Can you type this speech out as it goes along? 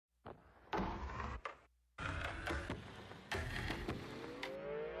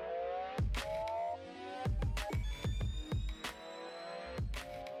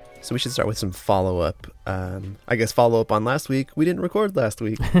So we should start with some follow-up. I guess follow-up on last week. We didn't record last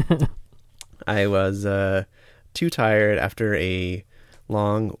week. I was too tired after a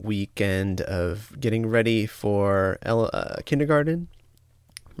long weekend of getting ready for kindergarten.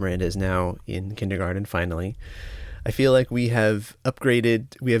 Miranda is now in kindergarten, finally. I feel like we have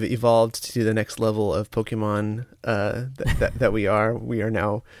upgraded, we have evolved to the next level of Pokemon that we are. We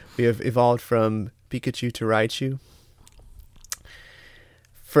have evolved from Pikachu to Raichu.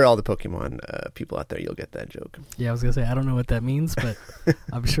 For all the Pokemon people out there, you'll get that joke. Yeah, I was going to say, I don't know what that means, but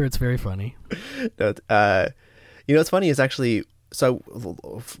I'm sure it's very funny. No, what's funny is actually,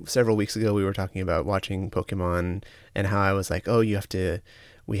 so several weeks ago we were talking about watching Pokemon and how I was like, oh,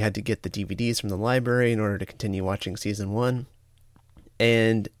 we had to get the DVDs from the library in order to continue watching season 1.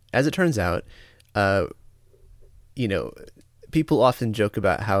 And as it turns out, people often joke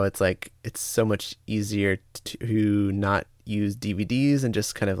about how it's like, it's so much easier to not use DVDs and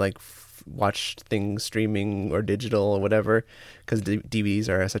just kind of like watch things streaming or digital or whatever, because DVDs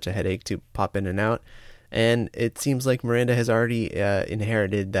are such a headache to pop in and out. And it seems like Miranda has already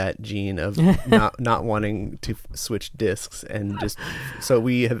inherited that gene of not wanting to switch discs, and just so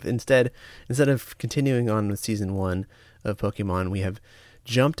we have instead of continuing on with season 1 of Pokemon, we have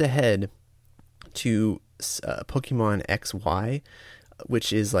jumped ahead to Pokemon XY,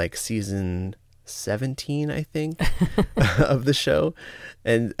 which is like season 17, I think, of the show,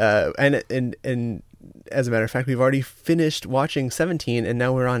 and as a matter of fact, we've already finished watching 17, and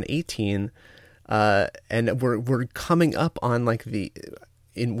now we're on 18. And we're coming up on like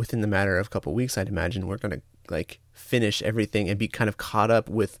within the matter of a couple of weeks, I'd imagine we're going to like finish everything and be kind of caught up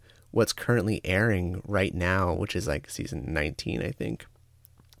with what's currently airing right now, which is like season 19, I think.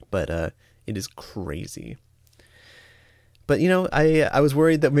 But it is crazy. But I was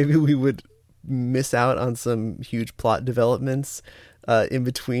worried that maybe we would miss out on some huge plot developments in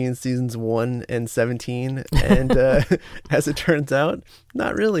between seasons 1 and 17, and as it turns out,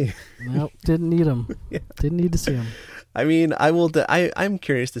 not really. Nope, didn't need them. Yeah. Didn't need to see them. I mean, I'm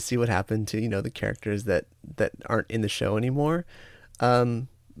curious to see what happened to the characters that aren't in the show anymore.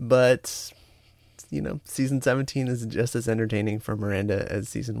 But season 17 is just as entertaining for Miranda as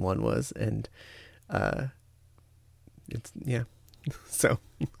season 1 was, and it's so.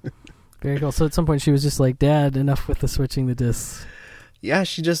 Very cool. So at some point she was just like, Dad, enough with the switching the discs. Yeah,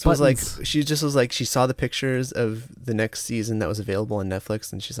 she was like, she saw the pictures of the next season that was available on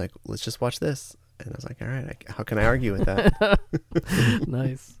Netflix, and she's like, let's just watch this. And I was like, all right, how can I argue with that?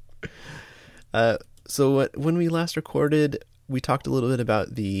 Nice. So when we last recorded, we talked a little bit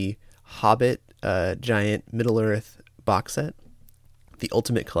about the Hobbit Giant Middle-earth box set, the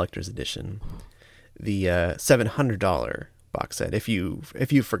Ultimate Collector's Edition, the $700 box set, if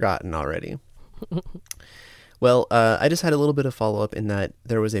you've forgotten already. Well, I just had a little bit of follow-up in that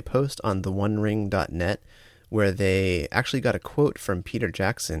there was a post on theonering.net where they actually got a quote from Peter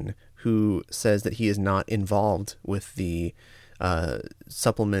Jackson, who says that he is not involved with the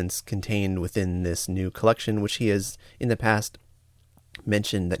supplements contained within this new collection, which he has in the past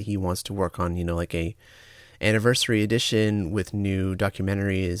mentioned that he wants to work on, like a anniversary edition with new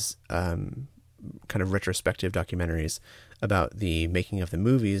documentaries, kind of retrospective documentaries about the making of the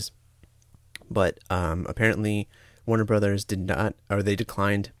movies. But apparently Warner Brothers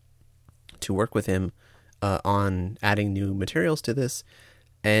declined to work with him on adding new materials to this,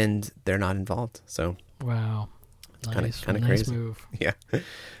 and they're not involved. So wow, it's kind of crazy. Move. Yeah.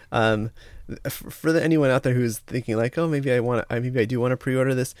 For anyone out there who's thinking like, oh, maybe I do want to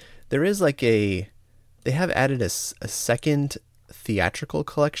pre-order this, there is like they have added a second theatrical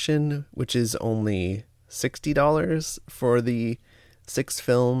collection, which is only $60 for the 6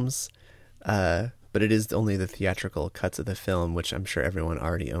 films. But it is only the theatrical cuts of the film, which I'm sure everyone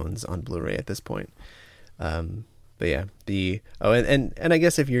already owns on Blu-ray at this point. But yeah, and I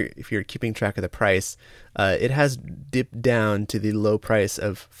guess if you're keeping track of the price, it has dipped down to the low price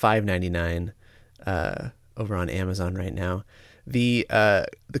of $5.99 over on Amazon right now. The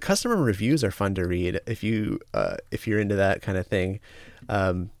customer reviews are fun to read if you're into that kind of thing.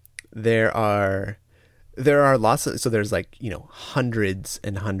 There are lots of, so there's like, hundreds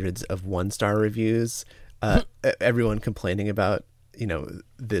and hundreds of 1-star reviews, everyone complaining about,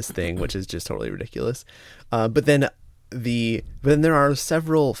 this thing, which is just totally ridiculous. But then there are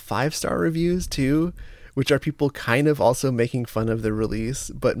several 5-star reviews too, which are people kind of also making fun of the release,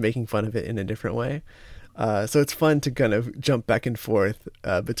 but making fun of it in a different way. So it's fun to kind of jump back and forth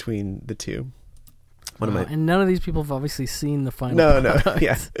between the two. And none of these people have obviously seen the final product.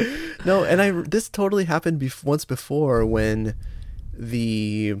 Yeah. No, and this totally happened once before when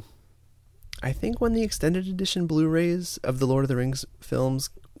I think when the extended edition Blu-rays of the Lord of the Rings films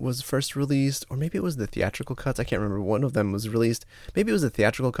was first released, or maybe it was the theatrical cuts. I can't remember. One of them was released. Maybe it was the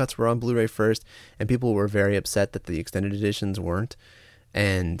theatrical cuts were on Blu-ray first, and people were very upset that the extended editions weren't.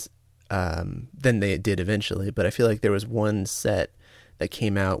 And then they did eventually. But I feel like there was one set that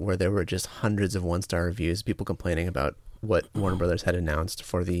came out where there were just hundreds of one-star reviews, people complaining about what Warner Brothers had announced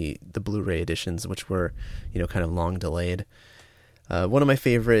for the Blu-ray editions, which were, kind of long delayed. One of my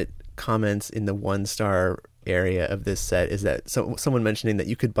favorite comments in the one-star area of this set is that someone mentioning that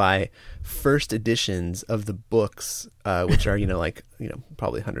you could buy first editions of the books, which are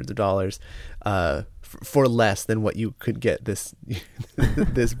probably hundreds of dollars, for less than what you could get this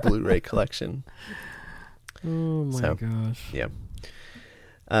this Blu-ray collection. Oh my gosh! Yeah.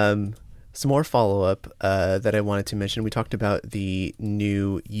 Some more follow-up that I wanted to mention. We talked about the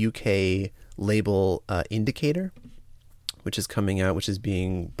new UK label Indicator, which is coming out, which is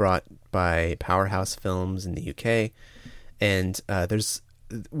being brought by Powerhouse Films in the UK. And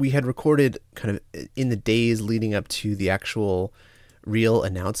we had recorded kind of in the days leading up to the actual real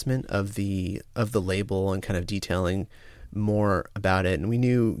announcement of the label and kind of detailing more about it. And we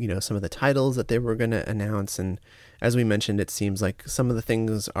knew, some of the titles that they were going to announce. And as we mentioned, it seems like some of the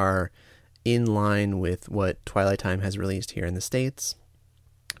things are in line with what Twilight Time has released here in the States.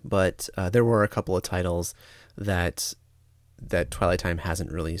 But there were a couple of titles that Twilight Time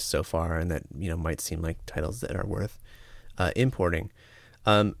hasn't released so far, and that might seem like titles that are worth importing.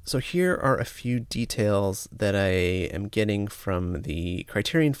 So here are a few details that I am getting from the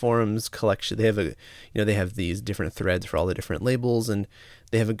Criterion Forums collection. They have they have these different threads for all the different labels, and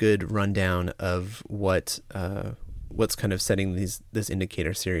they have a good rundown of what's kind of setting this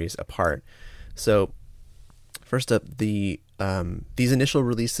Indicator series apart. So first up, these initial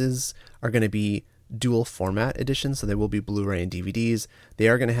releases are going to be dual format editions, so there will be Blu-ray and DVDs. They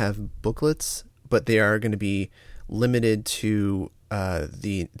are going to have booklets, but they are going to be limited to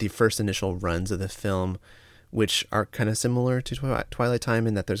the first initial runs of the film, which are kind of similar to Twilight Time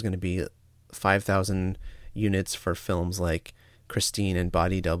in that there's going to be 5,000 units for films like Christine and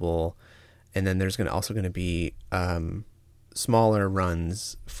Body Double, and then there's also going to be smaller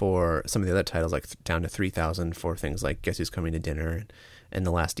runs for some of the other titles, like down to 3,000 for things like Guess Who's Coming to Dinner and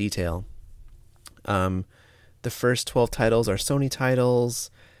The Last Detail. The first 12 titles are Sony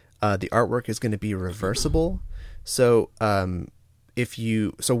titles. The artwork is going to be reversible. So one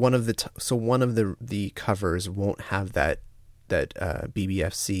of the covers won't have that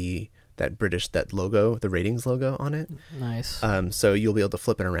BBFC, that logo, the ratings logo on it. Nice. So you'll be able to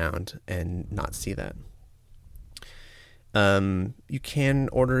flip it around and not see that. You can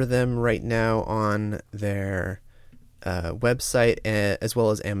order them right now on their website, as well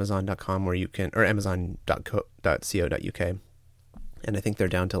as Amazon.com, or Amazon.co.uk, and I think they're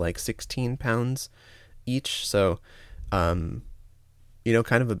down to like £16 each. So, kind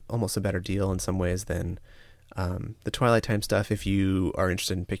of almost a better deal in some ways than the Twilight Time stuff, if you are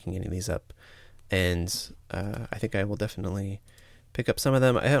interested in picking any of these up. And I think I will definitely pick up some of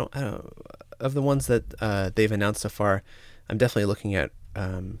them. I don't of the ones that they've announced so far, I'm definitely looking at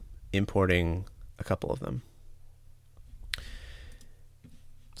importing a couple of them.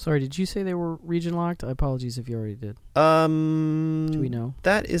 Sorry, did you say they were region locked? Apologies if you already did. Do we know?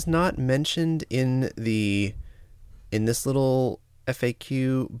 That is not mentioned in this little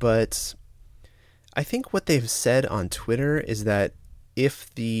FAQ, but I think what they've said on Twitter is that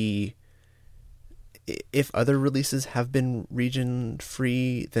if other releases have been region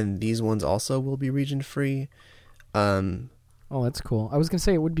free, then these ones also will be region free. Oh, that's cool. I was gonna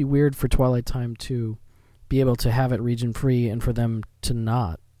say it would be weird for Twilight Time to be able to have it region free and for them to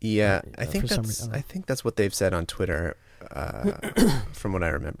not. Yeah, I think that's what they've said on Twitter, from what I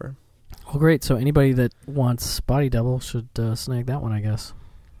remember. Well, great. So anybody that wants Body Double should snag that one, I guess.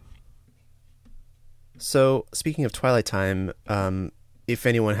 So speaking of Twilight Time, if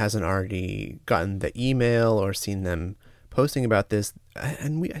anyone hasn't already gotten the email or seen them posting about this,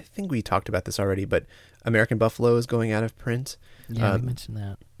 and I think we talked about this already, but American Buffalo is going out of print. Yeah, we mentioned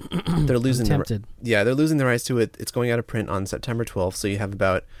that. They're losing they're losing the rights to it. It's going out of print on September 12th, so you have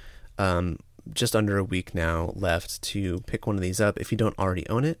about just under a week now left to pick one of these up if you don't already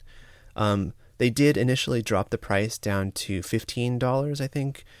own it. They did initially drop the price down to $15, I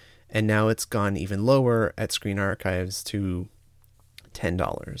think, and now it's gone even lower at Screen Archives to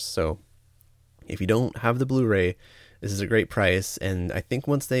 $10. So if you don't have the Blu-ray, this is a great price, and I think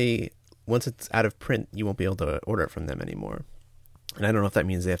once it's out of print, you won't be able to order it from them anymore. And I don't know if that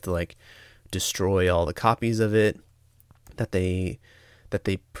means they have to like destroy all the copies of it that they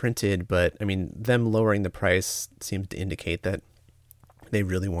printed, but I mean, them lowering the price seems to indicate that they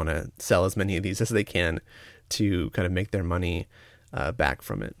really want to sell as many of these as they can to kind of make their money. back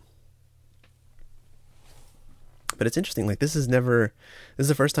from it. But it's interesting. Like this is the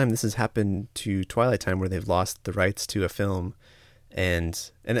first time this has happened to Twilight Time where they've lost the rights to a film,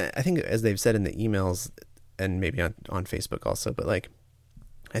 and I think as they've said in the emails and maybe on Facebook also, but like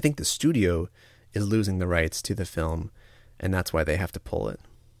I think the studio is losing the rights to the film, and that's why they have to pull it.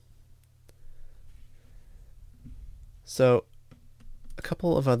 So a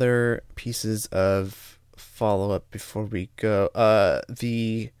couple of other pieces of follow-up before we go.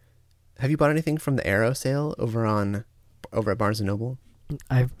 Have you bought anything from the Arrow sale over at Barnes & Noble?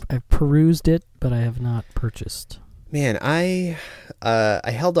 I've perused it, but I have not purchased. Man, I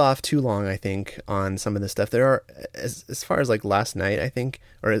held off too long, I think, on some of this stuff. There are, as far as like last night, I think,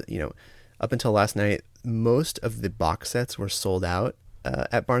 or up until last night, most of the box sets were sold out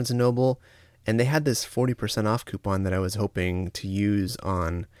at Barnes & Noble, and they had this 40% off coupon that I was hoping to use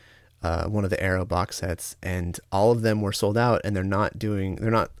on one of the Arrow box sets, and all of them were sold out, and they're not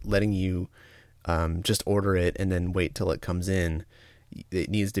letting you just order it and then wait till it comes in. It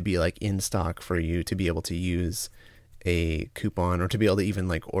needs to be like in stock for you to be able to use a coupon or to be able to even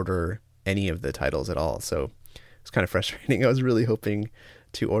like order any of the titles at all. So it's kind of frustrating. I was really hoping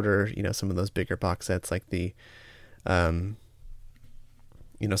to order, some of those bigger box sets, like the, some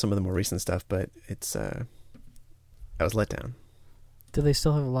of the more recent stuff, but it's, I was let down. Do they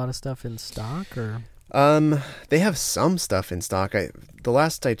still have a lot of stuff in stock, or? They have some stuff in stock. The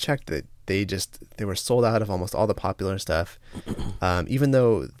last I checked, that they were sold out of almost all the popular stuff. Even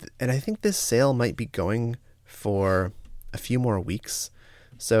though, and I think this sale might be going for a few more weeks.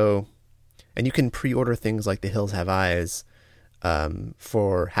 So, and you can pre-order things like The Hills Have Eyes,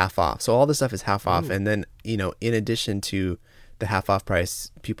 for half off. So all the stuff is half off. And then, in addition to the half off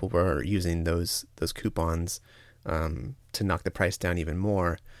price, people were using those coupons, to knock the price down even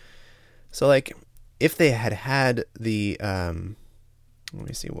more. So like if they had the let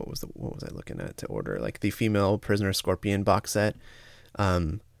me see, what was I looking at to order, like the Female Prisoner Scorpion box set,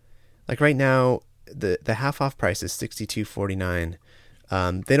 like right now the half off price is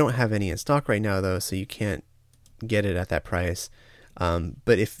 $62.49. They don't have any in stock right now though, so you can't get it at that price.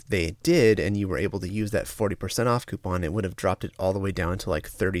 But if they did and you were able to use that 40% off coupon, it would have dropped it all the way down to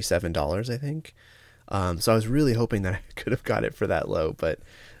like $37, I think. So I was really hoping that I could have got it for that low, but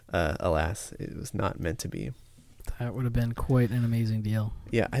alas, it was not meant to be. That would have been quite an amazing deal.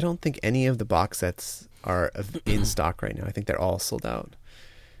 Yeah, I don't think any of the box sets are in stock right now. I think they're all sold out.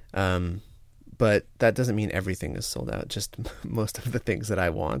 But that doesn't mean everything is sold out. Just most of the things that I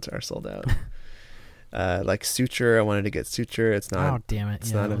want are sold out. Like Suture, I wanted to get Suture. It's not. Oh, damn it!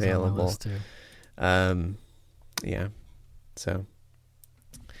 It's not available. Yeah. So.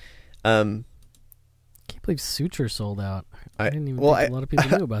 I believe Suture sold out. I didn't even think a lot of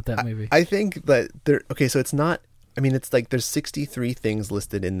people knew about that movie. I think that so it's not, it's like there's 63 things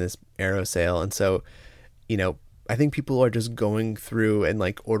listed in this Arrow sale. And so, I think people are just going through and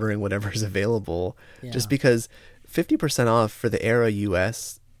like ordering whatever's available, just because 50% off for the Arrow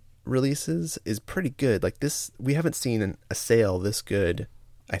US releases is pretty good. Like this, we haven't seen a sale this good,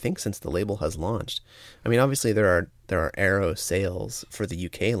 I think, since the label has launched. Obviously there are Arrow sales for the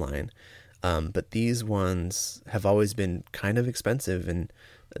UK line, but these ones have always been kind of expensive, and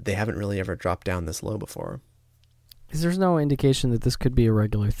they haven't really ever dropped down this low before. There's no indication that this could be a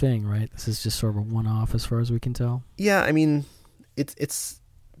regular thing, right? This is just sort of a one-off as far as we can tell. Yeah, it's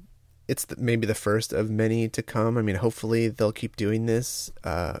maybe the first of many to come. Hopefully they'll keep doing this.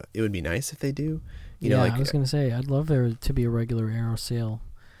 It would be nice if they do. I was going to say, I'd love there to be a regular Arrow sale.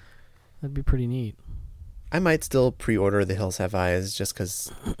 That'd be pretty neat. I might still pre-order The Hills Have Eyes just because,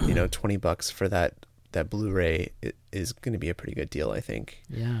 $20 for that Blu-ray is going to be a pretty good deal, I think.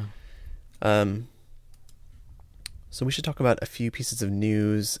 Yeah. So we should talk about a few pieces of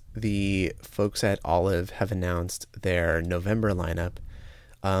news. The folks at Olive have announced their November lineup,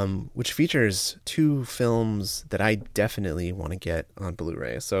 which features two films that I definitely want to get on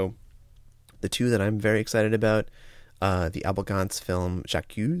Blu-ray. So the two that I'm very excited about, the Abel Gance film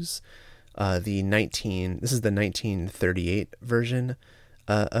J'accuse, this is the 1938 version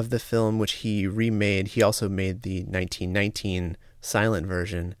of the film, which he remade. He also made the 1919 silent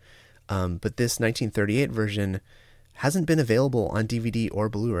version, but this 1938 version hasn't been available on DVD or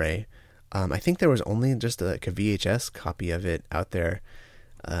Blu-ray. I think there was only just a VHS copy of it out there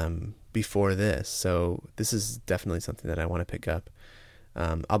before this, so this is definitely something that I want to pick up.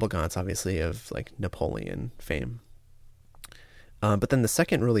 Abel Gance, obviously, of like Napoleon fame. But then the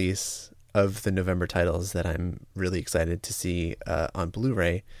second release of the November titles that I'm really excited to see on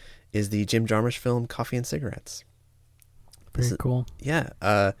Blu-ray is the Jim Jarmusch film Coffee and Cigarettes. Very cool. Yeah.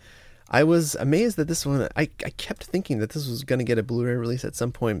 I was amazed that this one, I kept thinking that this was going to get a Blu-ray release at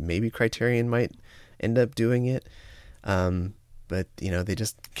some point. Maybe Criterion might end up doing it. But, they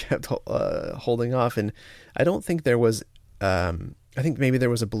just kept holding off. And I don't think there was, I think maybe there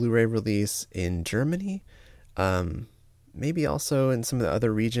was a Blu-ray release in Germany, maybe also in some of the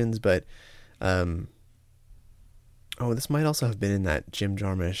other regions. But, this might also have been in that Jim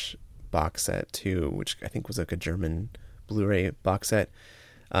Jarmusch box set too, which I think was like a German Blu-ray box set.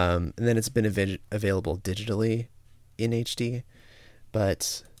 And then it's been available digitally in HD.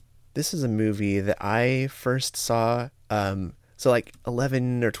 But this is a movie that I first saw, so like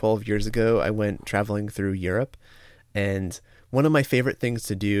 11 or 12 years ago, I went traveling through Europe. And one of my favorite things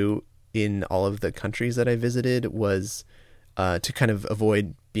to do in all of the countries that I visited was to kind of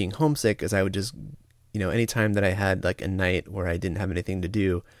avoid being homesick, as I would just, anytime that I had like a night where I didn't have anything to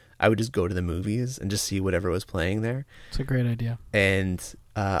do, I would just go to the movies and just see whatever was playing there. It's a great idea. And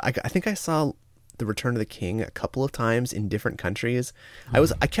I think I saw The Return of the King a couple of times in different countries.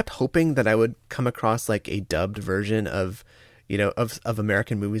 I kept hoping that I would come across like a dubbed version of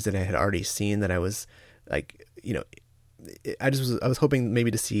American movies that I had already seen, that I was like, I was hoping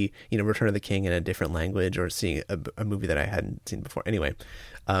maybe to see, Return of the King in a different language, or seeing a movie that I hadn't seen before. Anyway,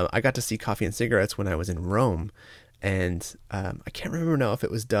 I got to see Coffee and Cigarettes when I was in Rome. And I can't remember now if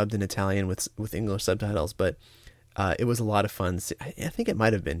it was dubbed in Italian with English subtitles, but it was a lot of fun. I think it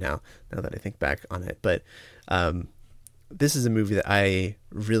might have been now that I think back on it. But this is a movie that I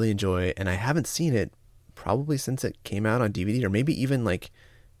really enjoy, and I haven't seen it probably since it came out on DVD, or maybe even like,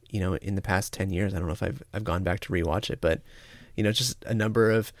 in the past 10 years. I don't know if I've gone back to rewatch it, but just a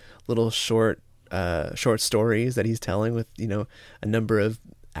number of little short stories that he's telling with, a number of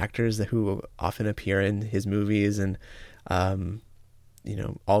actors who often appear in his movies, and all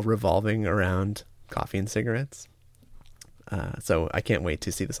revolving around coffee and cigarettes. So I can't wait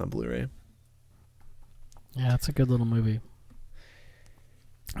to see this on Blu-ray. Yeah, it's a good little movie.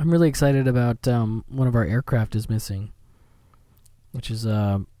 I'm really excited about one of our aircraft is missing, which is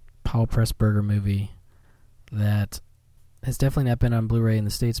a Paul Pressburger movie that has definitely not been on Blu-ray in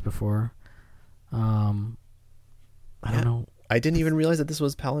the States before. I don't know. I didn't even realize that this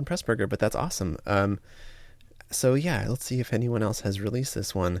was Powell and Pressburger, but that's awesome. So yeah, let's see if anyone else has released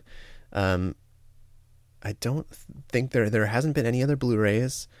this one. I don't think there hasn't been any other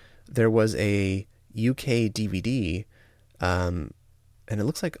Blu-rays. There was a UK DVD, and it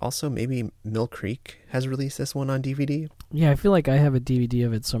looks like also maybe Mill Creek has released this one on DVD. Yeah, I feel like I have a DVD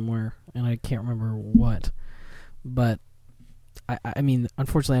of it somewhere, and I can't remember what. But I mean,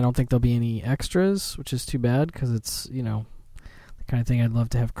 unfortunately, I don't think there'll be any extras, which is too bad, because it's the kind of thing I'd love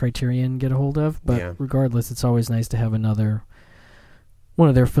to have Criterion get a hold of. But regardless, it's always nice to have one of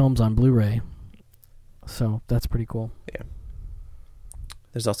their films on Blu-ray. So that's pretty cool. Yeah.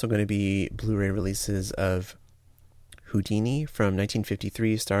 There's also going to be Blu-ray releases of Houdini from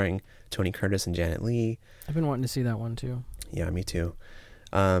 1953, starring Tony Curtis and Janet Leigh. I've been wanting to see that one too. Yeah, me too.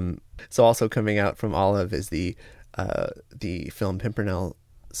 So also coming out from Olive is the film Pimpernel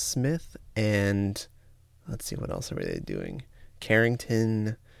Smith, and let's see, what else are they doing?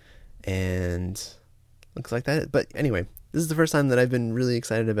 Carrington, and looks like that. But anyway, this is the first time that I've been really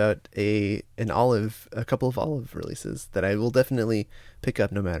excited about a couple of Olive releases that I will definitely pick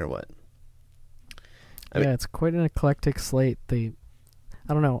up no matter what. I mean, it's quite an eclectic slate. I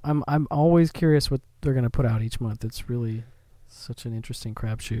don't know. I'm always curious what they're going to put out each month. It's really such an interesting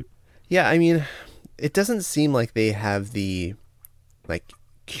crapshoot. Yeah, I mean, it doesn't seem like they have the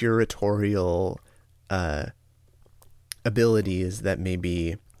curatorial abilities that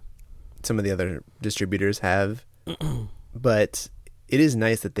maybe some of the other distributors have. But it is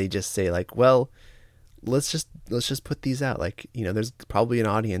nice that they just say well, let's just put these out. There's probably an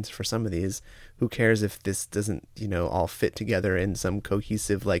audience for some of these. Who cares if this doesn't, all fit together in some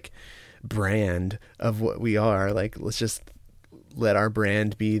cohesive brand of what we are. Let's just let our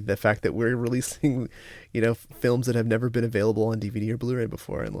brand be the fact that we're releasing, films that have never been available on DVD or Blu-ray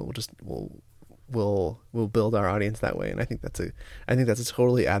before, and we'll build our audience that way. And I think that's a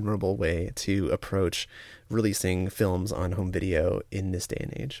totally admirable way to approach releasing films on home video in this day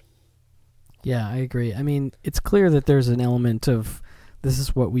and age. Yeah, I agree. I mean, it's clear that there's an element of this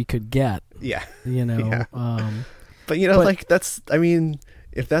is what we could get. Yeah. Yeah. But that's, I mean,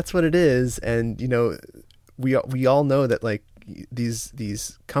 if that's what it is, and we all know that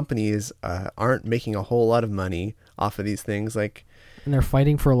these companies aren't making a whole lot of money off of these things, and they're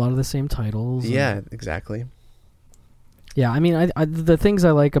fighting for a lot of the same titles. Yeah, exactly. Yeah, I mean, I the things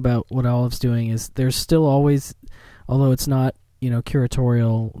I like about what Olive's doing is there's still always, although it's not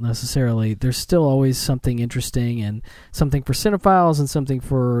curatorial necessarily. There's still always something interesting and something for cinephiles and something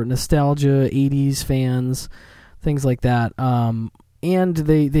for nostalgia, 80s fans, things like that. And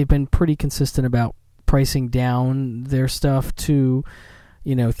they've been pretty consistent about pricing down their stuff to,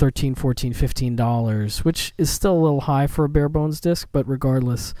 $13, $14, $15, which is still a little high for a bare bones disc, but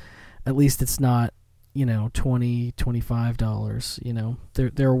regardless, at least it's not, $20,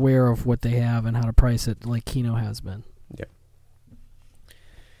 $25. They're aware of what they have and how to price it, like Kino has been.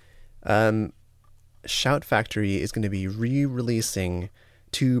 Yeah. Shout Factory is going to be re-releasing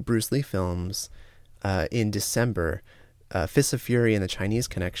 2 Bruce Lee films in December, Fists of Fury and the Chinese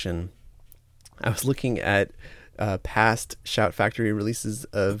Connection. I was looking at past Shout Factory releases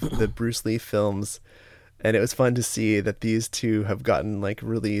of the Bruce Lee films, and it was fun to see that these 2 have gotten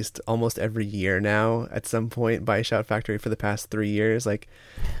released almost every year now at some point by Shout Factory for the past 3 years.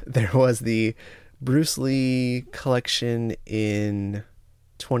 There was the Bruce Lee collection in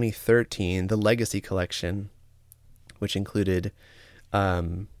 2013, the Legacy collection, which included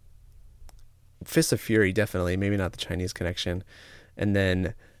Fists of Fury, definitely, maybe not the Chinese Connection. And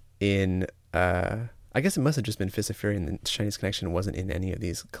then in I guess it must have just been Fists of Fury, and the Chinese Connection wasn't in any of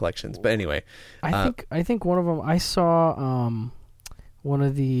these collections. But anyway, I think one of them I saw. One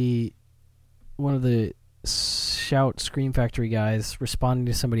of the Shout Scream Factory guys responding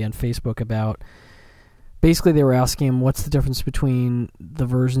to somebody on Facebook about. Basically, they were asking him what's the difference between the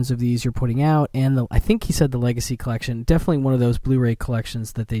versions of these you're putting out and I think he said the Legacy collection. Definitely one of those Blu-ray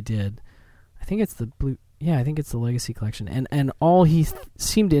collections that they did. I think it's the Legacy collection. And all he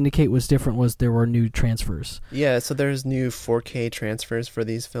seemed to indicate was different was there were new transfers. Yeah, so there's new 4K transfers for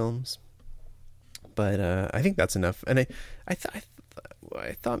these films. But I think that's enough. And I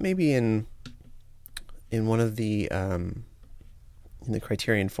thought maybe in one of the in the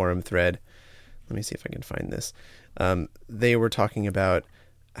Criterion Forum thread, let me see if I can find this. They were talking about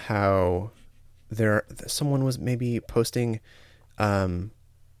how someone was maybe posting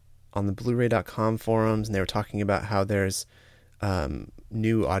on the Blu-ray.com forums, and they were talking about how there's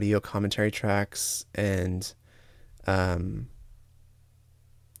new audio commentary tracks and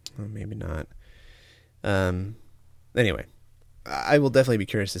maybe not. Anyway, I will definitely be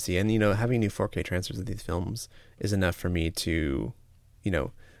curious to see. And, having new 4K transfers of these films is enough for me to,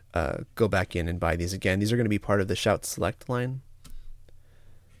 go back in and buy these again. These are going to be part of the Shout Select line.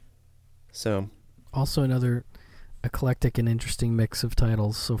 So, also another eclectic and interesting mix of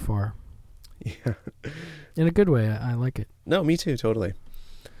titles so far. Yeah. In a good way. I like it. No, me too, totally.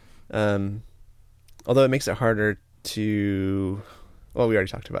 Although it makes it harder to... Well, we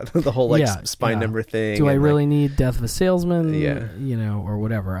already talked about the whole spine number thing. Do I really need Death of a Salesman? Yeah. Or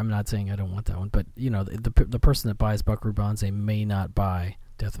whatever. I'm not saying I don't want that one, but the person that buys Buckaroo Banzai may not buy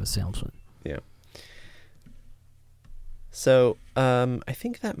Death of a Salesman. Yeah. So, I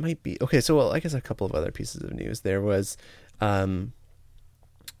think that might be okay. So, I guess a couple of other pieces of news. There was, a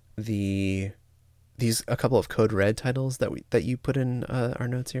couple of Code Red titles that you put in our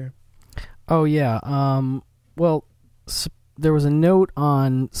notes here. Oh yeah. There was a note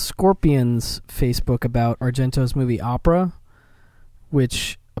on Scorpion's Facebook about Argento's movie Opera,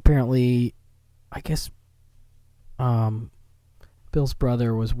 which apparently, I guess, Bill's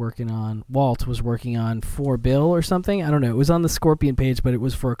brother was working on. Walt was working on for Bill or something. I don't know. It was on the Scorpion page, but it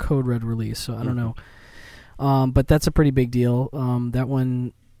was for a Code Red release, so I don't know. But that's a pretty big deal. That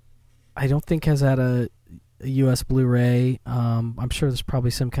one, I don't think has had a U.S. Blu-ray. I'm sure there's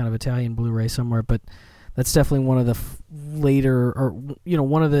probably some kind of Italian Blu-ray somewhere, but that's definitely one of the later, or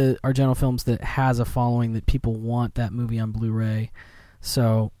one of the Argento films that has a following that people want that movie on Blu-ray.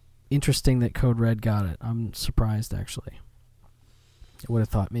 So interesting that Code Red got it. I'm surprised, actually. I would have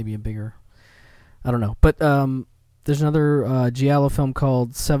thought maybe a bigger, I don't know. But there's another Giallo film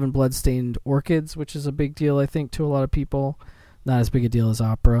called Seven Bloodstained Orchids, which is a big deal, I think, to a lot of people. Not as big a deal as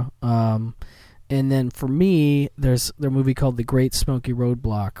Opera. And then for me, there's their movie called The Great Smoky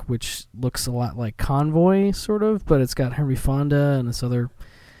Roadblock, which looks a lot like Convoy, sort of, but it's got Henry Fonda and this other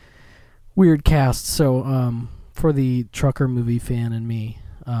weird cast. So for the trucker movie fan in me,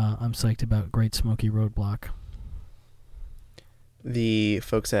 I'm psyched about Great Smoky Roadblock. The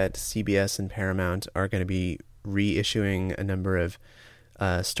folks at CBS and Paramount are going to be reissuing a number of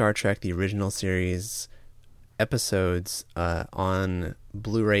Star Trek, the original series episodes on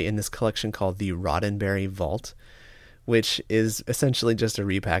Blu-ray in this collection called the Roddenberry Vault, which is essentially just a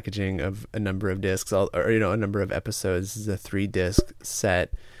repackaging of a number of discs, or a number of episodes. This is a 3-disc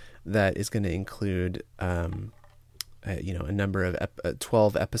set that is going to include a number of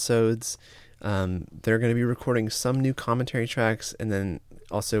 12 episodes. They're going to be recording some new commentary tracks and then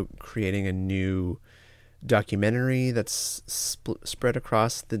also creating a new documentary that's spread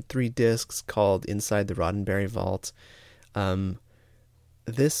across the 3 discs called Inside the Roddenberry Vault.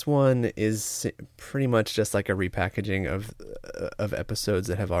 This one is pretty much just like a repackaging of episodes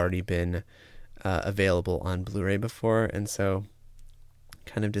that have already been available on Blu-ray before, and so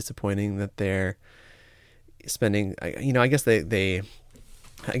kind of disappointing that they're spending. I guess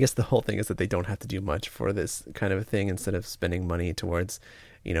I guess the whole thing is that they don't have to do much for this kind of a thing. Instead of spending money towards,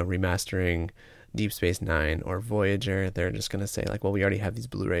 remastering Deep Space Nine or Voyager, they're just going to say like, well, we already have these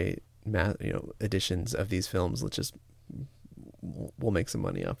Blu-ray, editions of these films. We'll make some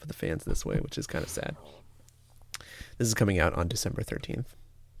money off of the fans this way, which is kind of sad. This is coming out on December 13th.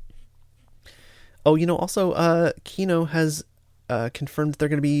 Oh, also, Kino has confirmed that they're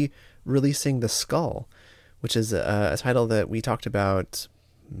going to be releasing The Skull, which is a title that we talked about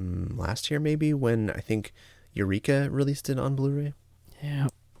last year, maybe, when I think Eureka released it on Blu-ray. Yeah.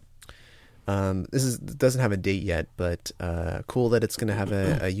 This doesn't have a date yet, but cool that it's going to have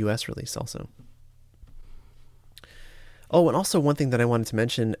a U.S. release also. Oh, and also one thing that I wanted to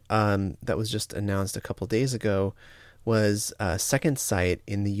mention that was just announced a couple days ago was Second Sight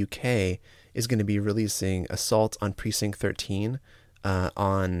in the UK is going to be releasing Assault on Precinct 13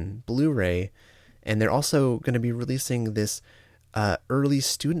 on Blu-ray, and they're also going to be releasing this early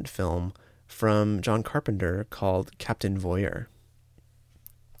student film from John Carpenter called Captain Voyeur.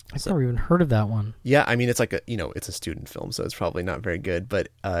 I've never even heard of that one. Yeah, I mean, it's like it's a student film, so it's probably not very good, but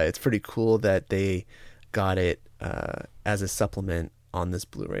it's pretty cool that they got it as a supplement on this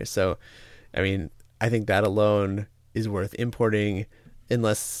Blu-ray. So, I mean, I think that alone is worth importing,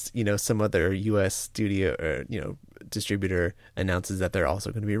 unless, some other U.S. studio or, distributor announces that they're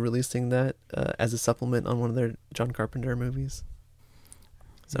also going to be releasing that as a supplement on one of their John Carpenter movies.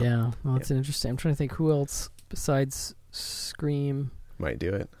 So, yeah, well, that's interesting. I'm trying to think who else besides Scream might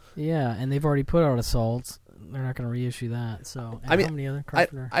do it. Yeah, and they've already put out Assault. They're not going to reissue that. So, how many other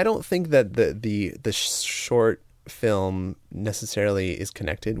Carpenter? I don't think that the short film necessarily is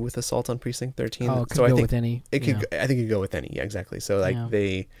connected with Assault on Precinct 13. Oh, it could so go I think with any. It could. I think it could go with any. Yeah, exactly. So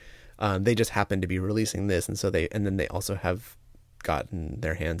they just happen to be releasing this, and then they also have gotten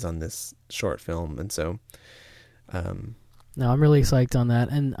their hands on this short film, and so. No, I'm really psyched on that,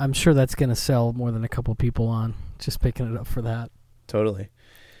 and I'm sure that's going to sell more than a couple people on just picking it up for that. Totally.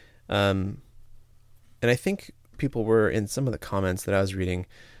 And I think people were in some of the comments that I was reading.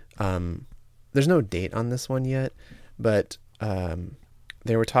 There's no date on this one yet, but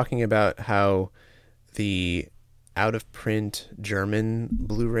they were talking about how the out-of-print German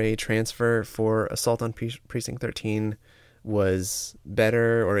Blu-ray transfer for Assault on Precinct 13 was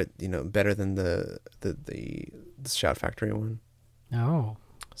better, or better than the Shout Factory one. Oh.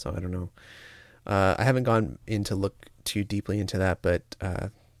 So I don't know. I haven't gone in to look too deeply into that, but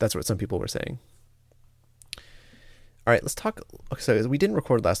that's what some people were saying. All right, let's talk. So we didn't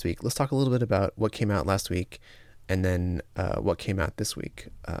record last week. Let's talk a little bit about what came out last week, and then what came out this week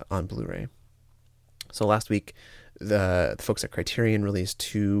on Blu-ray. So last week, the folks at Criterion released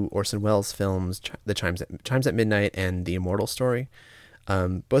 2 Orson Welles films, The Chimes at Midnight and The Immortal Story,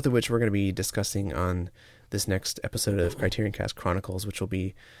 both of which we're going to be discussing on this next episode of Criterion Cast Chronicles, which will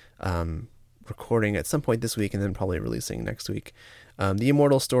be recording at some point this week and then probably releasing next week. The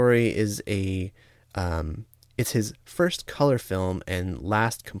Immortal Story is it's his first color film and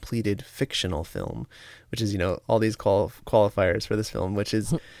last completed fictional film, which is, all these qualifiers for this film, which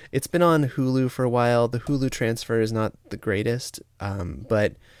is, it's been on Hulu for a while. The Hulu transfer is not the greatest,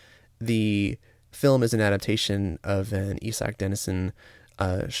 but the film is an adaptation of an Isak Dinesen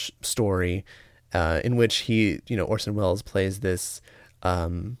story, in which he, Orson Welles plays this,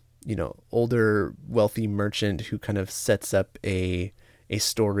 older wealthy merchant who kind of sets up a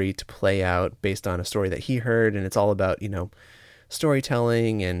story to play out based on a story that he heard, and it's all about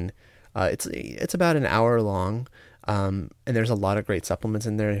storytelling, and it's about an hour long, and there's a lot of great supplements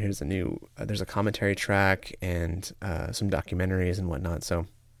in there. There's a commentary track and some documentaries and whatnot. So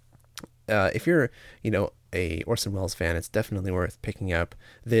if you're a Orson Welles fan, it's definitely worth picking up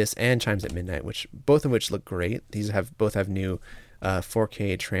this and Chimes at Midnight, both of which look great. These both have new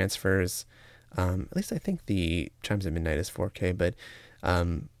 4K transfers. At least I think the Chimes at Midnight is 4K, but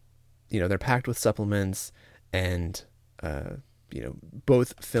they're packed with supplements, and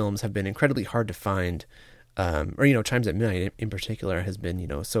both films have been incredibly hard to find, or Chimes at Midnight in particular has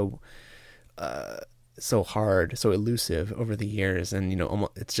been so hard, so elusive over the years, and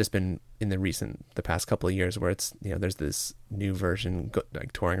almost, it's just been in the past couple of years where it's there's this new version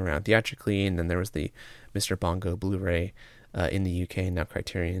touring around theatrically, and then there was the Mr. Bongo Blu-ray in the UK, and now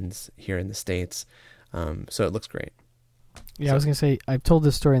Criterion's here in the States, so it looks great. Yeah, So- I was going to say, I've told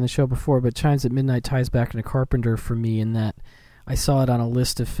this story in the show before, but Chimes at Midnight ties back into Carpenter for me in that I saw it on a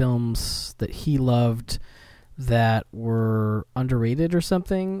list of films that he loved that were underrated or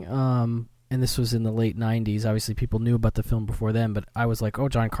something. And this was in the late 90s. Obviously, people knew about the film before then, but I was like, oh,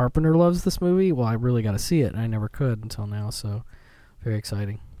 John Carpenter loves this movie? Well, I really got to see it, and I never could until now, so very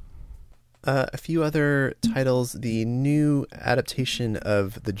exciting. A few other titles. The new adaptation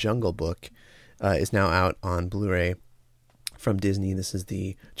of The Jungle Book is now out on Blu-ray from Disney. This is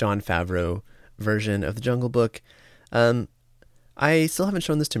the Jon Favreau version of The Jungle Book. I still haven't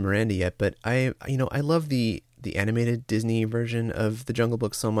shown this to Miranda yet, but I love the animated Disney version of The Jungle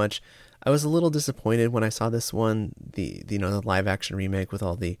Book so much. I was a little disappointed when I saw this one, the live action remake with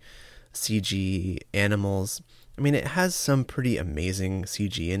all the CG animals. I mean, it has some pretty amazing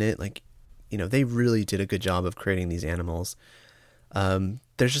CG in it. Like, they really did a good job of creating these animals.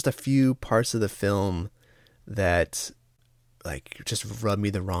 There's just a few parts of the film that like just rub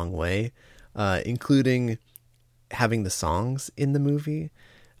me the wrong way, including having the songs in the movie.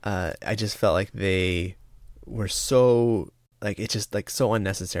 I just felt like they were so like, it's just like so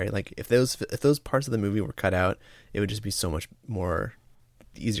unnecessary. Like if those parts of the movie were cut out, it would just be so much more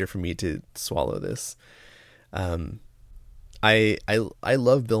easier for me to swallow this. I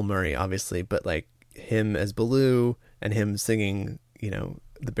love Bill Murray, obviously, but like him as Baloo and him singing,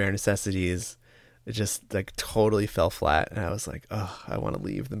 the bare necessities, it just like totally fell flat. And I was like, oh, I want to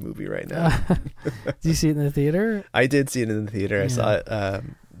leave the movie right now. Did you see it in the theater? I did see it in the theater. Yeah. I saw it,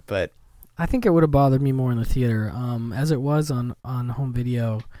 but I think it would have bothered me more in the theater. As it was on home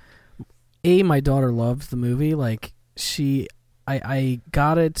video, my daughter loved the movie. Like I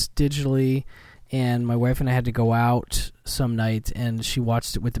got it digitally, and my wife and I had to go out some night, and she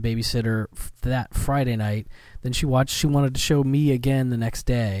watched it with the babysitter that Friday night. Then she wanted to show me again the next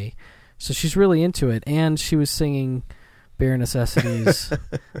day. So she's really into it, and she was singing Bare Necessities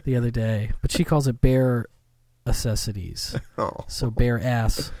the other day, but she calls it Bare Necessities. Oh. So bare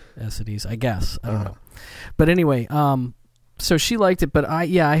ass necessities, I guess. I don't know. But anyway, so she liked it, but I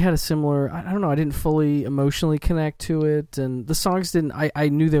had a similar, I don't know, I didn't fully emotionally connect to it, and the songs didn't, I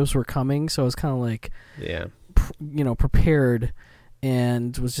knew those were coming, so I was kind of like, prepared,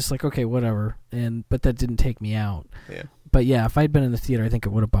 and was just like, okay, whatever, but that didn't take me out. Yeah. But yeah, if I'd been in the theater, I think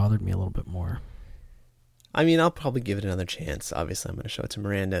it would have bothered me a little bit more. I mean, I'll probably give it another chance. Obviously, I'm going to show it to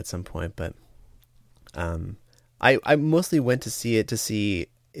Miranda at some point, but I mostly went to see it to see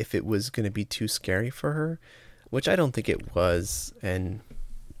if it was going to be too scary for her, which I don't think it was. And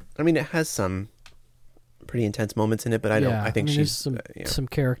I mean, it has some pretty intense moments in it, but I think she's some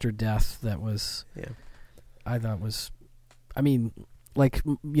character death that was, I thought was, I mean, like,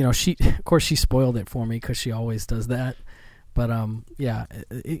 she, of course she spoiled it for me because she always does that. But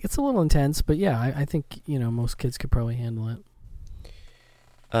it's a little intense, but I think, most kids could probably handle it.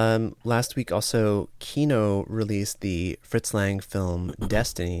 Last week also, Kino released the Fritz Lang film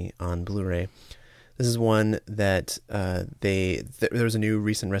Destiny on Blu-ray. This is one that there was a new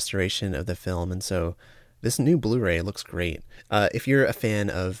recent restoration of the film, and so this new Blu-ray looks great. If you're a fan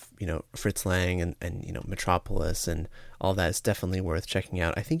of Fritz Lang and Metropolis and all that, it's definitely worth checking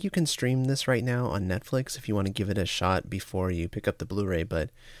out. I think you can stream this right now on Netflix if you want to give it a shot before you pick up the Blu-ray, but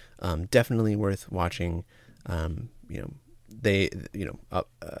definitely worth watching.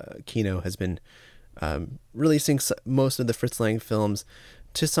 Kino has been releasing most of the Fritz Lang films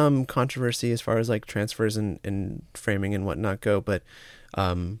to some controversy as far as like transfers and framing and whatnot go, but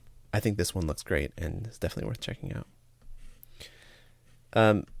I think this one looks great and it's definitely worth checking out.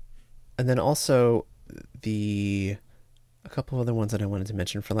 And then also a couple other ones that I wanted to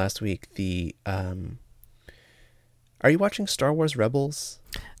mention for last week. Are you watching Star Wars Rebels?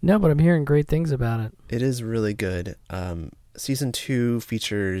 No, but I'm hearing great things about it. It is really good. Season 2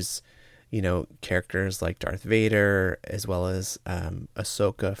 features, characters like Darth Vader, as well as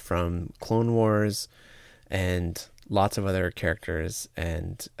Ahsoka from Clone Wars, and lots of other characters.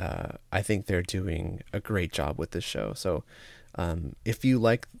 And I think they're doing a great job with this show. So if you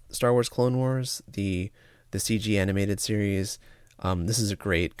like Star Wars Clone Wars, the CG animated series, this is a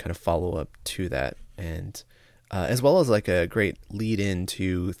great kind of follow-up to that. And as well as like a great lead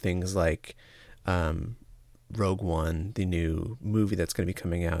into things like Rogue One, the new movie that's going to be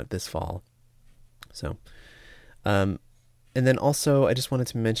coming out this fall. So, and then also I just wanted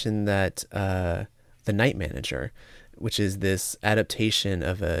to mention that The Night Manager, which is this adaptation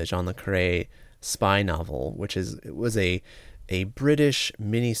of a Jean Le Carré spy novel, it was a British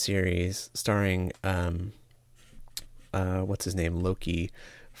miniseries starring what's his name, Loki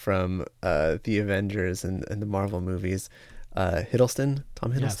from the Avengers and the Marvel movies, Tom Hiddleston,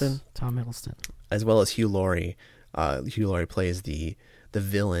 yes, Tom Hiddleston, as well as Hugh Laurie. Hugh Laurie plays the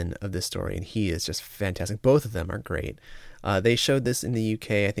villain of this story, and he is just fantastic. Both of them are great. They showed this in the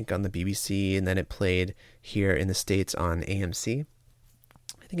UK, I think, on the BBC, and then it played here in the States on AMC.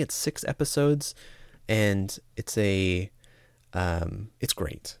 I think it's 6 episodes, and it's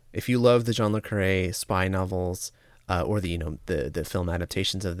great. If you love the John le Carré spy novels, or the film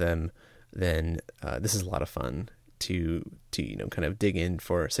adaptations of them, then this is a lot of fun to kind of dig in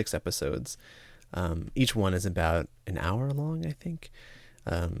for 6 episodes. Each one is about an hour long, I think,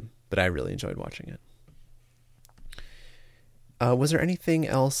 but I really enjoyed watching it. Was there anything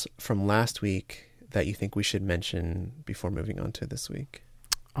else from last week that you think we should mention before moving on to this week?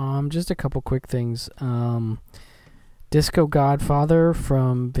 Just a couple quick things. Disco Godfather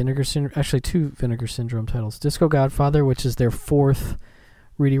from Vinegar Syndrome. Actually, 2 Vinegar Syndrome titles. Disco Godfather, which is their 4th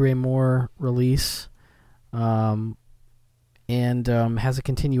Rudy Ray Moore release, and has a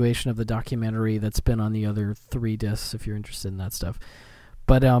continuation of the documentary that's been on the other 3 discs, if you're interested in that stuff.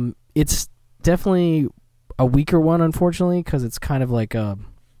 But it's definitely a weaker one, unfortunately, because it's kind of like a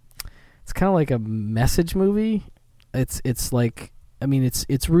message movie. It's like, I mean,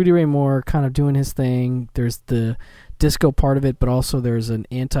 it's Rudy Ray Moore kind of doing his thing. There's the disco part of it, but also there's an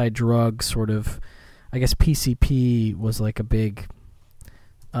anti-drug sort of, I guess PCP was like a big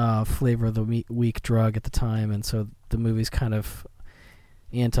flavor of the week drug at the time, and so the movie's kind of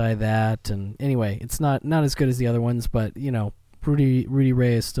anti that. And anyway, it's not as good as the other ones, but Rudy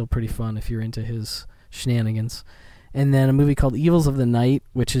Ray is still pretty fun if you're into his shenanigans. And then a movie called Evils of the Night,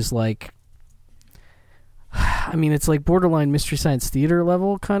 which is like, I mean, it's like borderline Mystery Science Theater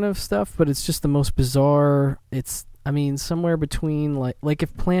level kind of stuff, but it's just the most bizarre. It's, I mean, somewhere between like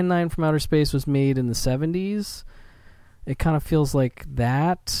if Plan 9 from Outer Space was made in the 70s, it kind of feels like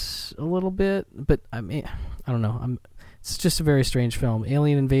that a little bit. But I mean, I don't know. It's just a very strange film.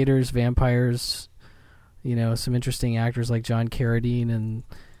 Alien invaders, vampires, some interesting actors like John Carradine and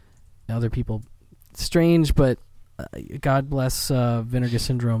other people. Strange, but God bless Vinegar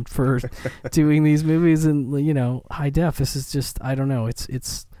Syndrome for doing these movies in high def. This is just, I don't know.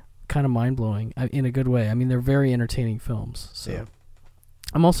 It's kind of mind blowing in a good way. I mean, they're very entertaining films. So yeah.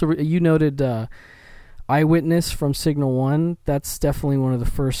 I'm also you noted Eyewitness from Signal One. That's definitely one of the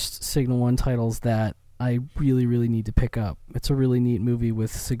first Signal One titles that I really, really need to pick up. It's a really neat movie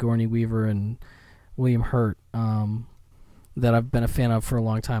with Sigourney Weaver and William Hurt that I've been a fan of for a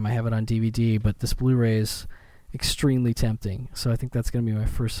long time. I have it on DVD, but this Blu-ray is extremely tempting. So I think that's going to be my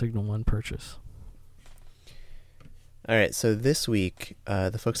first Signal One purchase. All right, so this week,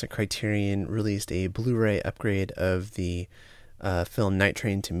 the folks at Criterion released a Blu-ray upgrade of the film Night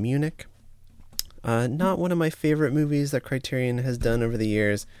Train to Munich. Not one of my favorite movies that Criterion has done over the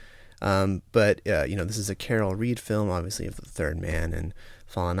years, but this is a Carol Reed film, obviously, of The Third Man and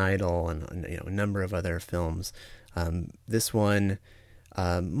Fallen Idol and a number of other films. This one,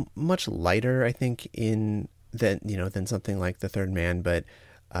 much lighter, I think, than something like The Third Man, but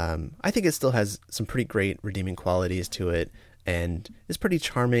I think it still has some pretty great redeeming qualities to it, and is pretty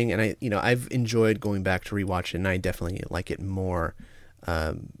charming. And I've enjoyed going back to rewatch it, and I definitely like it more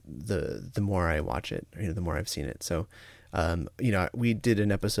the more I watch it, the more I've seen it. So, we did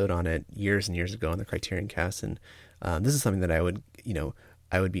an episode on it years and years ago on the Criterion Cast, and this is something that I would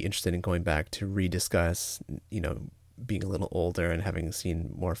be interested in going back to rediscuss. Being a little older and having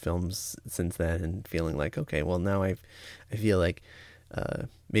seen more films since then, and feeling like, okay, well now I feel like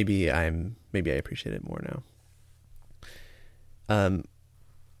maybe I appreciate it more now.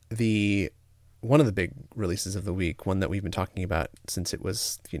 One of the big releases of the week, one that we've been talking about since it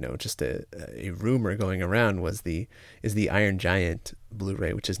was just a rumor going around, is the Iron Giant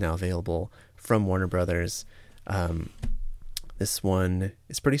Blu-ray, which is now available from Warner Brothers. This one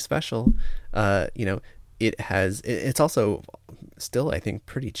is pretty special. It's also still, I think,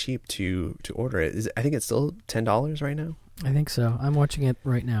 pretty cheap to order it. I think it's still $10 right now. I think so. I'm watching it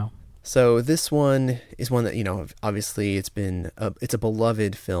right now. So this one is one that, obviously it's a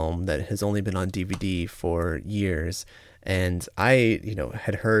beloved film that has only been on DVD for years. And I,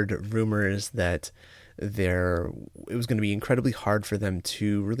 had heard rumors that it was going to be incredibly hard for them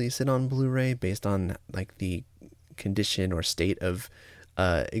to release it on Blu-ray based on like the condition or state of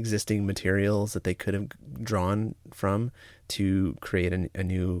existing materials that they could have drawn from to create a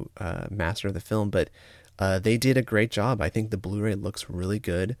new master of the film. But they did a great job. I think the Blu-ray looks really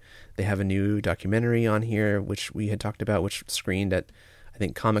good. They have a new documentary on here, which we had talked about, which screened at, I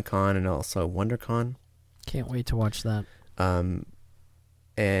think, Comic-Con and also WonderCon. Can't wait to watch that.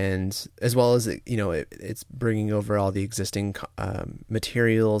 And as well as, it's bringing over all the existing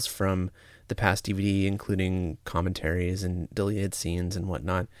materials from the past DVD, including commentaries and deleted scenes and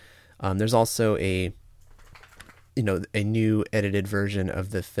whatnot. There's also a a new edited version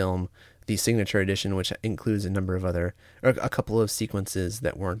of the film, the signature edition, which includes a number of other, or a couple of sequences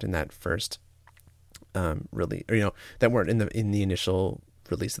that weren't in that first really, or that weren't in the initial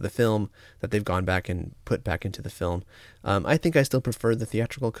release of the film, that they've gone back and put back into the film. I think I still prefer the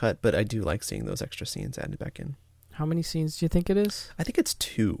theatrical cut, but I do like seeing those extra scenes added back in. How many scenes do you think it is? I think it's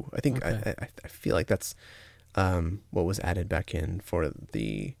 2. I think Okay. I feel like that's what was added back in for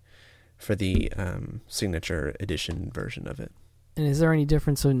the signature edition version of it. And is there any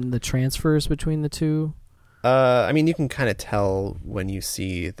difference in the transfers between the two? I mean, you can kind of tell when you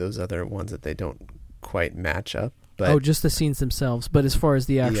see those other ones that they don't quite match up. But just the scenes themselves. But as far as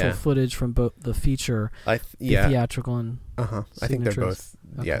the actual Yeah. footage from both the feature, the theatrical and I think they're both.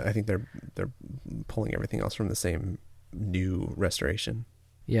 Okay. Yeah, I think they're pulling everything else from the same new restoration.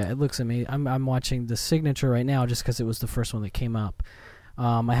 yeah, it looks amazing. I'm watching the signature right now just because it was the first one that came up.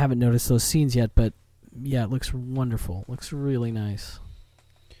 I haven't noticed those scenes yet, but yeah, it looks wonderful. It looks really nice.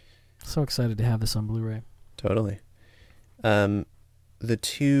 So excited to have this on Blu-ray. Totally. The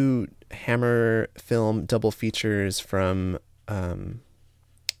 2 Hammer film double features from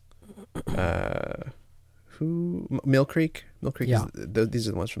Mill Creek. Mill Creek. Yeah. These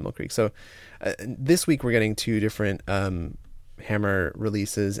are the ones from Mill Creek. So this week we're getting 2 different Hammer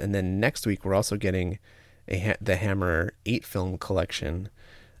releases, and then next week we're also getting the Hammer 8 film collection,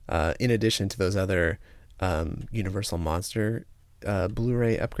 in addition to those other Universal Monster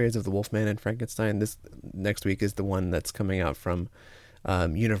Blu-ray upgrades of the Wolfman and Frankenstein. This next week is the one that's coming out from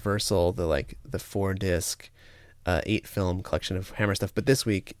Universal, the 4-disc 8 film collection of Hammer stuff. But this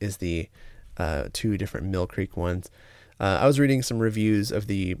week is the 2 different Mill Creek ones. I was reading some reviews of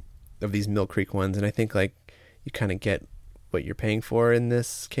these Mill Creek ones, and I think you kind of get what you're paying for in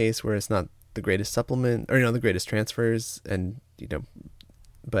this case, where it's not the greatest supplement or the greatest transfers, and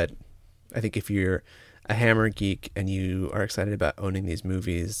but I think if you're a Hammer geek and you are excited about owning these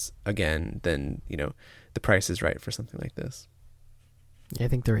movies again, then the price is right for something like this. Yeah, I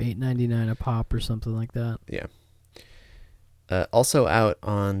think they're $8.99 a pop or something like that. Yeah. Also out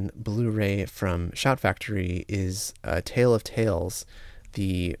on Blu-ray from Shout Factory is Tale of Tales,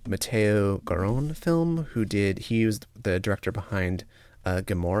 the Matteo Garrone film. He was the director behind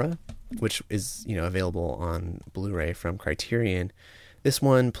Gomorrah, which is available on Blu-ray from Criterion. This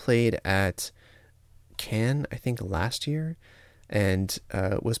one played at Cannes, I think, last year, and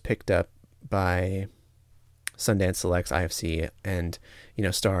was picked up by Sundance Selects IFC, and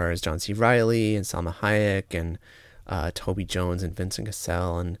stars John C. Reilly and Salma Hayek and Toby Jones and Vincent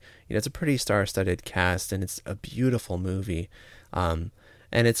Cassell, and it's a pretty star-studded cast, and it's a beautiful movie, and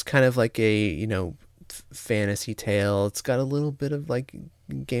it's kind of like a fantasy tale. It's got a little bit of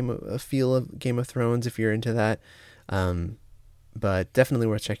a feel of Game of Thrones if you're into that, but definitely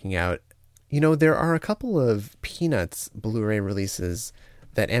worth checking out. There are a couple of Peanuts Blu-ray releases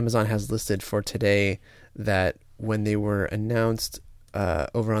that Amazon has listed for today that when they were announced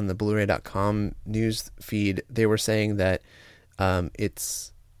over on the Blu-ray.com news feed, they were saying that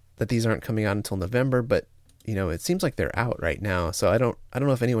that these aren't coming out until November, but it seems like they're out right now. So I don't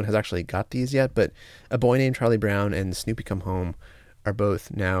know if anyone has actually got these yet, but A Boy Named Charlie Brown and Snoopy Come Home are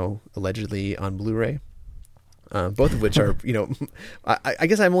both now allegedly on Blu-ray. Both of which are, I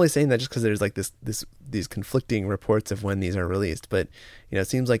guess I'm only saying that just because there's these conflicting reports of when these are released, but it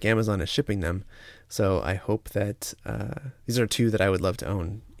seems like Amazon is shipping them, so I hope that these are 2 that I would love to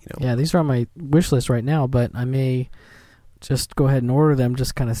own. Yeah, these are on my wish list right now, but I may just go ahead and order them,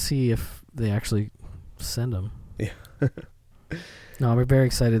 just kind of see if they actually send them. Yeah. No, we're very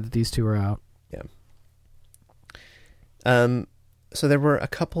excited that these 2 are out. Yeah. So there were a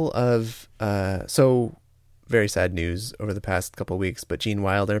couple of very sad news over the past couple of weeks, but Gene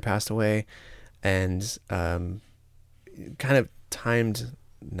Wilder passed away, and kind of timed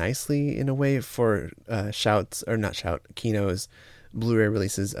nicely in a way for Kino's Blu-ray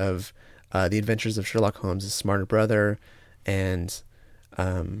releases of The Adventures of Sherlock Holmes' Smarter Brother, and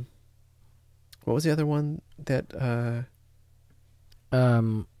what was the other one that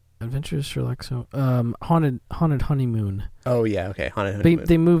Adventures Sherlock Haunted Honeymoon. Oh yeah, okay, Haunted Honeymoon.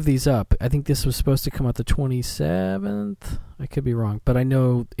 They moved these up. I think this was supposed to come out the 27th. I could be wrong, but I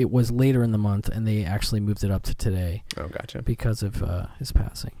know it was later in the month, and they actually moved it up to today. Oh, gotcha. Because of his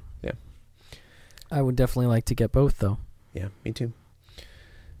passing. Yeah. I would definitely like to get both, though. Yeah, me too.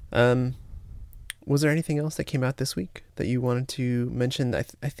 Was there anything else that came out this week that you wanted to mention? I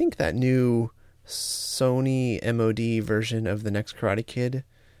think that new Sony MOD version of The Next Karate Kid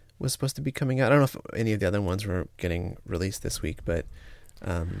was supposed to be coming out. I don't know if any of the other ones were getting released this week, but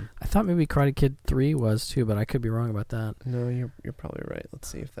I thought maybe Karate Kid 3 was too, but I could be wrong about that. No, you're probably right. Let's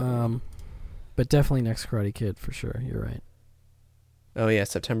see if that But definitely next Karate Kid for sure. You're right. Oh yeah,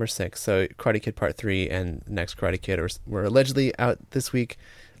 September 6th. So Karate Kid Part 3 and next Karate Kid were allegedly out this week.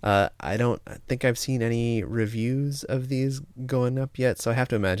 I don't think I've seen any reviews of these going up yet, so I have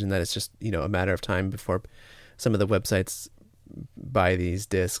to imagine that it's just, a matter of time before some of the websites buy these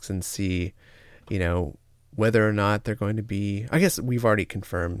discs and see, whether or not they're going to be. I guess we've already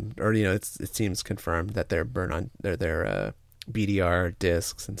confirmed, or it seems confirmed that they're they're BDR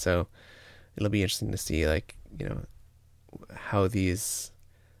discs, and so it'll be interesting to see how these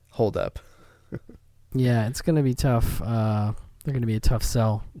hold up. Yeah, it's going to be tough. They're going to be a tough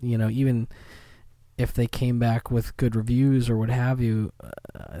sell. Even if they came back with good reviews or what have you,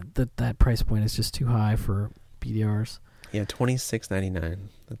 that price point is just too high for BDRs. Yeah, $26.99.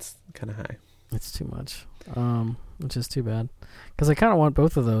 That's kind of high. It's too much, which is too bad. Because I kind of want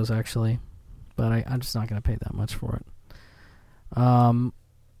both of those, actually. But I'm just not going to pay that much for it.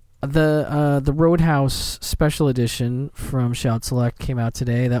 The Roadhouse Special Edition from Shout Select came out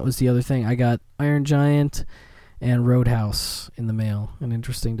today. That was the other thing. I got Iron Giant and Roadhouse in the mail. An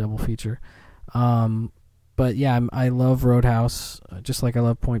interesting double feature. But yeah, I love Roadhouse, just like I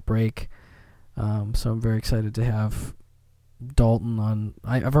love Point Break. So I'm very excited to have Dalton on.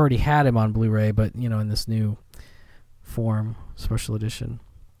 I've already had him on Blu-ray, but in this new form, Special Edition.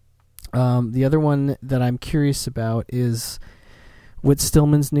 The other one that I'm curious about is Whit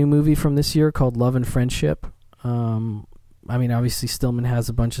Stillman's new movie from this year called Love and Friendship. Obviously Stillman has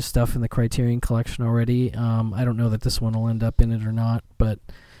a bunch of stuff in the Criterion Collection already. I don't know that this one will end up in it or not, but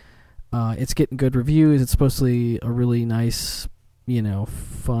it's getting good reviews. It's supposed to be a really nice,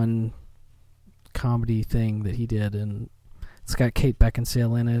 fun comedy thing that he did, and it's got Kate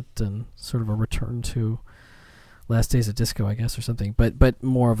Beckinsale in it, and sort of a return to Last Days of Disco, I guess, or something, but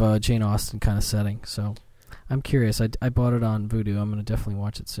more of a Jane Austen kind of setting. So I'm curious. I bought it on Vudu. I'm going to definitely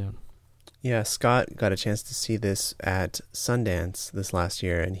watch it soon. Yeah, Scott got a chance to see this at Sundance this last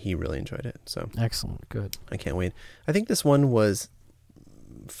year, and he really enjoyed it. So excellent, good. I can't wait. I think this one was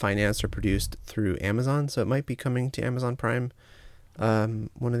financed or produced through Amazon, so it might be coming to Amazon Prime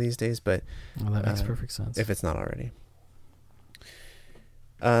one of these days. But that makes perfect sense if it's not already.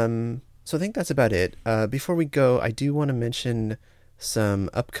 So I think that's about it. Before we go, I do want to mention some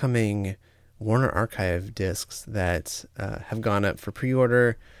upcoming Warner Archive discs that have gone up for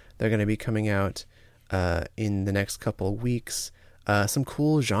pre-order. They're going to be coming out in the next couple of weeks. Some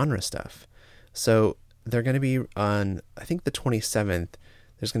cool genre stuff. So they're going to be on, I think, the 27th.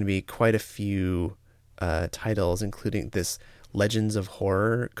 There's going to be quite a few titles, including this Legends of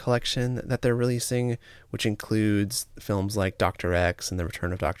Horror collection that they're releasing, which includes films like Dr. X and The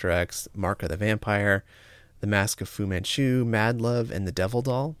Return of Dr. X, Mark of the Vampire, The Mask of Fu Manchu, Mad Love, and The Devil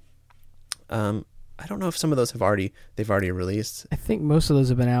Doll. I don't know if some of they've already released. I think most of those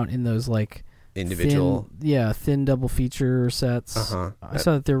have been out in those individual, thin double feature sets. I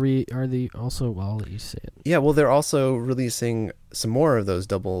saw that are they also? Well, I'll let you say it. Yeah, well, they're also releasing some more of those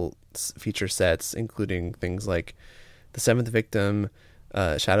double feature sets, including things like The Seventh Victim,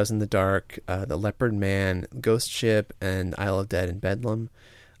 Shadows in the Dark, The Leopard Man, Ghost Ship, and Isle of Dead and Bedlam.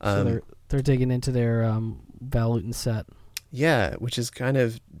 So they're digging into their Val Lewton set. Yeah, which is kind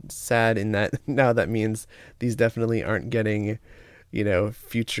of sad in that now that means these definitely aren't getting,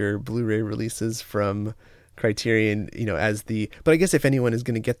 future Blu-ray releases from Criterion, but I guess if anyone is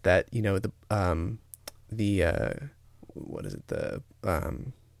going to get that, what is it? The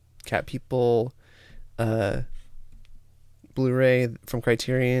Cat People Blu-ray from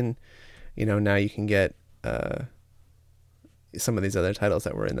Criterion, now you can get some of these other titles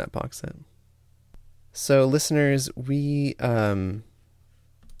that were in that box set. So listeners, we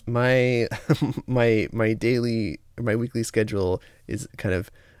my weekly schedule is kind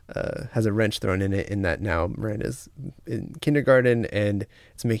of has a wrench thrown in it, in that now Miranda's in kindergarten and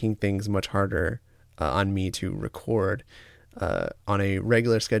it's making things much harder on me to record on a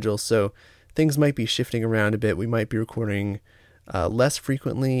regular schedule. So things might be shifting around a bit. We might be recording less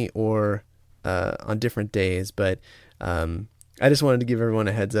frequently or on different days, but I just wanted to give everyone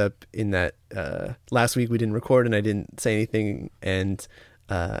a heads up in that last week we didn't record and I didn't say anything, and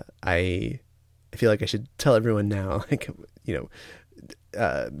I feel like I should tell everyone now,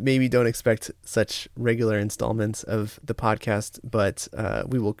 maybe don't expect such regular installments of the podcast, but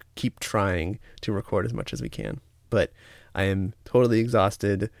we will keep trying to record as much as we can. But I am totally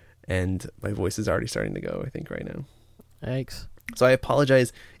exhausted and my voice is already starting to go, I think, right now. Thanks. So I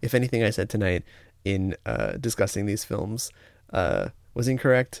apologize if anything I said tonight in discussing these films was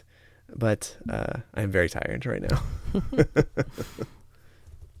incorrect, but I'm very tired right now.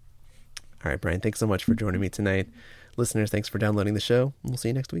 All right, Brian, thanks so much for joining me tonight. Listeners, thanks for downloading the show. We'll see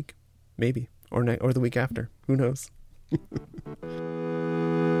you next week. Maybe. or the week after. Who knows?